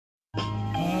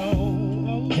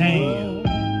Damn.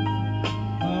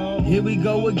 Here we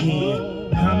go again.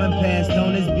 Common passed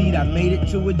on this beat, I made it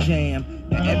to a jam.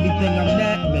 And everything I'm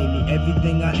not made me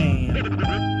everything I am.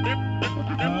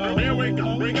 Damn. Here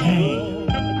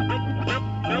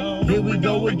we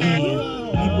go again.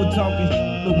 People talking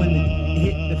shit, but when it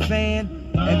hit the fan,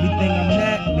 everything I'm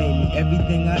not made me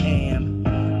everything I am.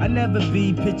 I never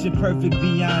be picture perfect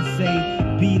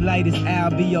Beyonce. Be light as Al,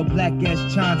 be your black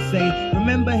as Chauncey.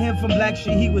 Remember him from Black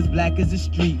Street, he was black as the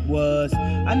street was.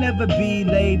 I never be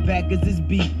laid back as this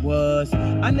beat was.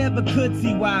 I never could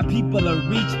see why people are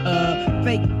reach a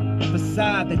fake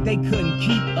facade that they couldn't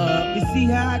keep up. You see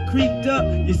how I creeped up?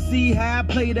 You see how I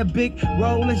played a big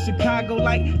role in Chicago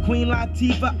like Queen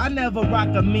Latifah? I never rock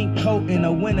a mink coat in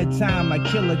the wintertime like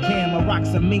Killer Cam. I rock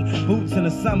some mink boots in the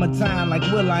summertime like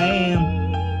Will.I.Am.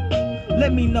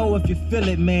 Let me know if you feel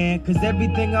it, man, cause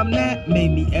everything I'm not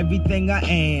made me everything I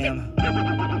am.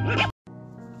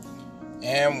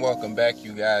 And welcome back,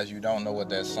 you guys. You don't know what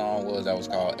that song was. That was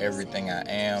called Everything I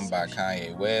Am by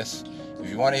Kanye West.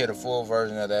 If you want to hear the full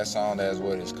version of that song, that's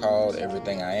what it's called,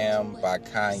 Everything I Am by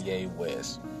Kanye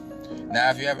West. Now,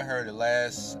 if you haven't heard the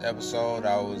last episode,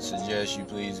 I would suggest you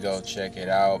please go check it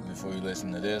out before you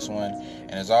listen to this one.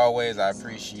 And as always, I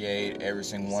appreciate every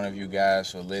single one of you guys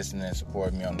for listening and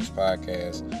supporting me on this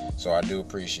podcast. So I do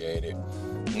appreciate it.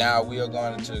 Now, we are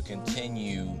going to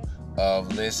continue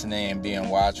of listening and being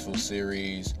watchful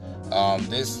series.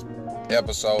 This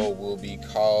episode will be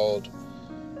called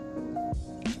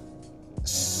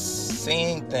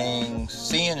Seeing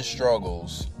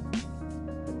Struggles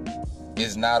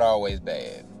is not always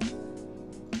bad.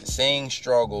 Seeing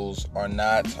struggles are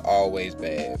not always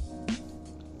bad.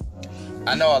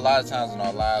 I know a lot of times in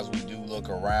our lives we do look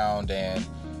around and,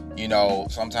 you know,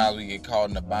 sometimes we get caught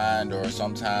in a bind, or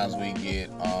sometimes we get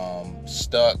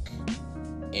stuck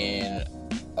in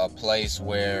a place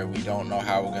where we don't know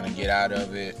how we're going to get out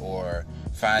of it, or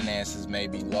finances may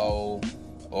be low,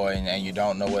 or and you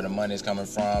don't know where the money's coming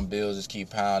from. Bills just keep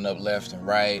piling up left and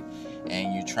right,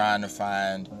 and you're trying to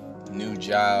find new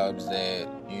jobs that,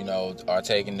 you know, are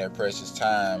taking their precious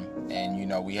time, and, you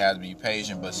know, we have to be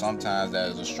patient, but sometimes that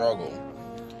is a struggle.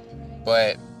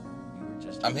 But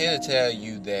I'm here to tell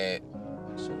you that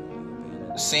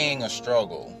seeing a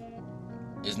struggle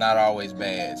is not always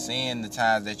bad. Seeing the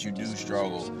times that you do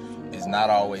struggle is not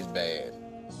always bad.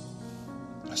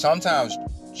 Sometimes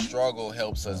struggle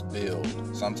helps us build.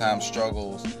 Sometimes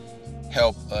struggles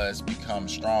help us become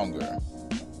stronger.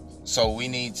 So we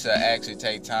need to actually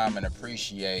take time and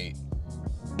appreciate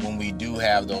when we do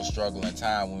have those struggling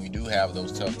times, when we do have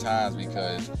those tough times,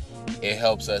 because it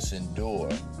helps us endure.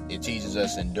 It teaches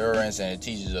us endurance, and it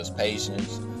teaches us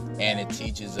patience, and it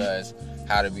teaches us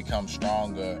how to become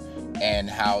stronger and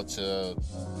how to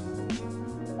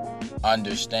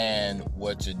understand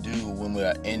what to do when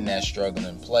we're in that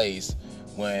struggling place,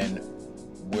 when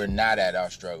we're not at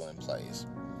our struggling place.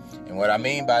 And what I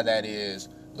mean by that is,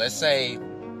 let's say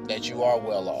that you are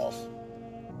well off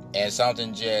and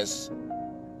something just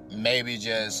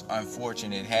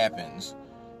unfortunate happens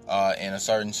in a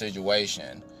certain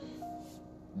situation.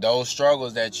 Those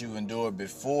struggles that you've endured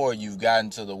before you've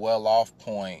gotten to the well off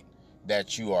point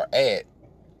that you are at,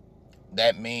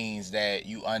 that means that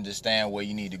you understand where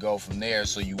you need to go from there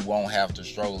so you won't have to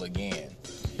struggle again.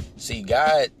 See,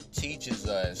 God teaches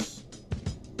us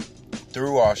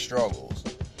through our struggles.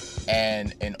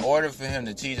 And in order for him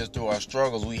to teach us through our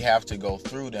struggles, we have to go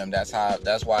through them.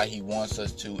 That's why he wants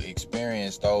us to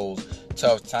experience those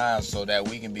tough times so that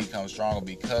we can become stronger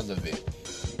because of it.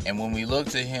 And when we look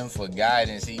to him for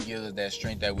guidance, he gives us that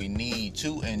strength that we need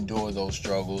to endure those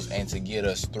struggles and to get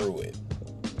us through it.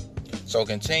 So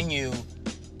continue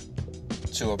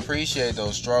to appreciate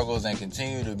those struggles and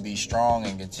continue to be strong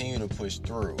and continue to push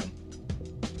through.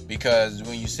 Because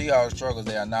when you see our struggles,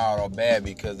 they are not all bad,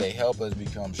 because they help us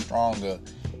become stronger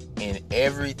in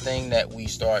everything that we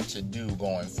start to do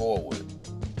going forward.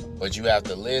 But you have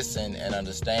to listen and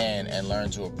understand and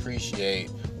learn to appreciate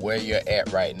where you're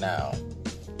at right now.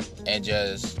 And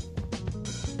just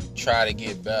try to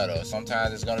get better.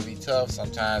 Sometimes it's going to be tough.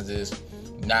 Sometimes it's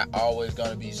not always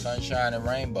going to be sunshine and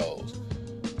rainbows.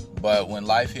 But when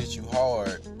life hits you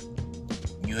hard,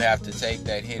 you have to take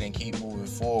that hit and keep moving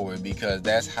forward, because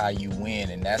that's how you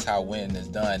win, and that's how winning is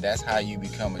done. That's how you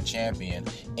become a champion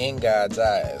in God's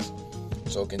eyes.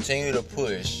 So continue to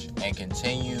push and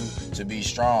continue to be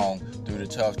strong through the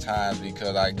tough times,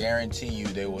 because I guarantee you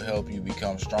they will help you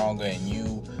become stronger, and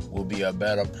you will be a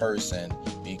better person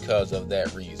because of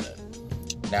that reason.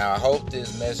 Now, I hope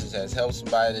this message has helped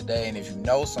somebody today, and if you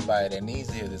know somebody that needs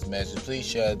to hear this message, please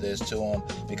share this to them,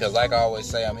 because like I always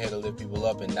say, I'm here to lift people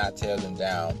up and not tear them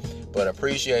down. But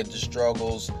appreciate the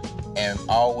struggles and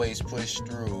always push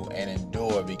through and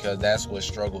endure, because that's what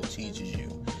struggle teaches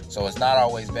you. So it's not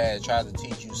always bad. It tries to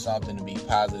teach you something to be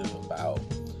positive about.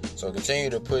 So continue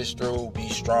to push through, be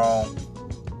strong,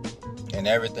 and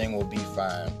everything will be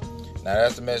fine. Now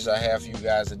that's the message I have for you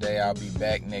guys today. I'll be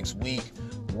back next week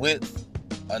with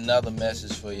another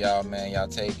message for y'all, man. Y'all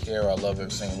take care. I love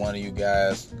every single one of you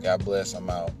guys. God bless. I'm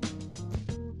out.